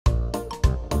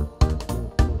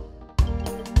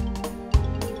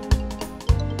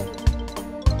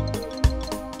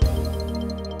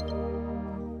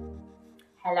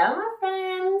Hello, my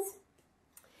friends.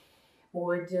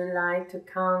 Would you like to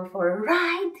come for a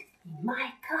ride in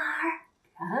my car?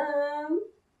 Come.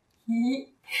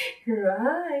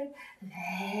 Right.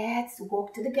 Let's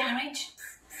walk to the garage.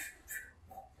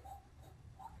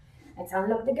 Let's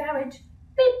unlock the garage.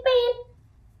 Beep, beep.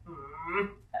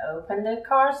 Open the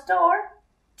car's door.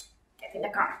 Get in the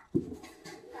car.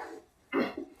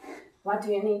 What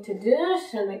do you need to do?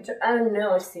 Oh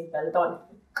no, seatbelt on.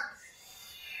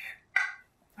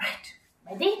 Right,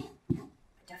 ready?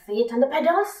 Put your feet on the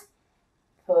pedals.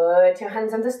 Put your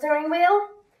hands on the steering wheel.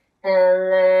 And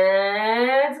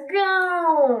let's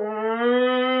go.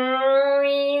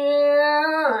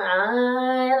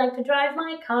 I like to drive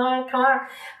my car.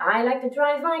 I like to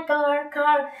drive my car.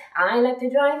 I like to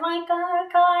drive my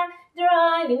car.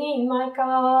 Driving in my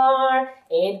car,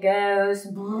 it goes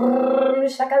brum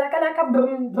shakalaka laka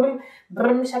brum brum,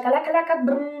 brum shakalaka laka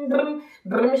brum brum,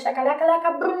 brum shakalaka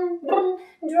laka brum brum.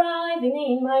 Driving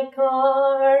in my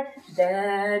car,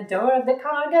 the door of the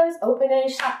car goes open and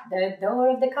shut. The door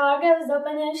of the car goes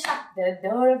open and shut. The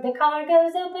door of the car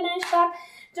goes open and shut.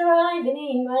 Driving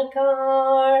in my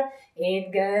car, it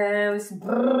goes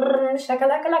brum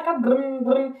shakalaka laka brum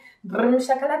brum, brum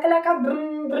shakalaka laka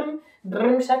brum brum.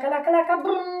 Brum shakalaka laka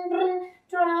brum brum,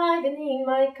 driving in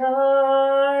my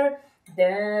car.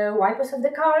 The wipers of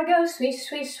the car go swish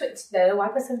swish switch. The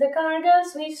wipers of the car go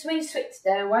swish swish switch.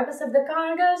 The wipers of the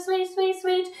car go swish swish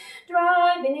switch.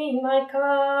 Driving in my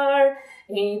car,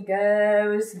 it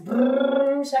goes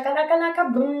brum shakalaka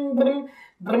laka brum brum,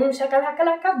 brum shakalaka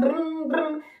laka brum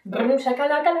brum, brum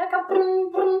shakalaka laka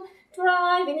brum brum.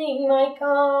 Driving in my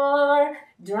car,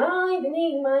 driving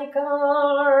in my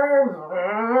car.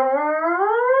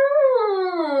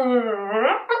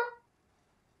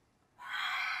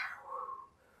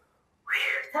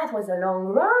 That was a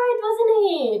long ride,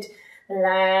 wasn't it?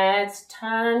 Let's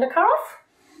turn the car off.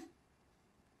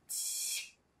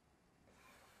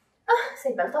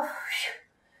 Seatbelt off.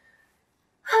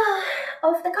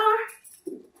 Off the car.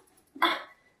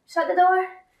 Shut the door.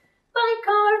 Bye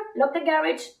car. Lock the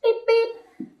garage. Beep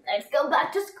beep. Let's go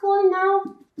back to school now.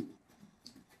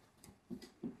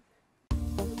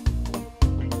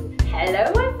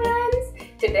 Hello my friends.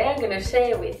 Today I'm gonna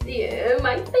share with you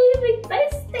my favorite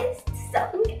bestest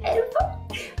song ever,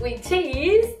 which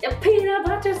is the peanut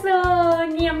butter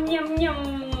song. Yum yum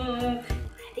yum.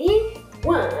 Ready?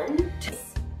 1, 2.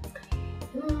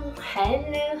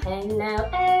 Hello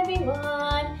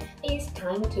everyone. It's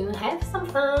time to have some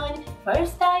fun.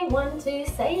 First I want to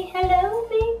say hello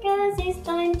because it's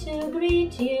time to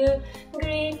greet you.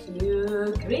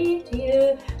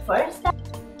 First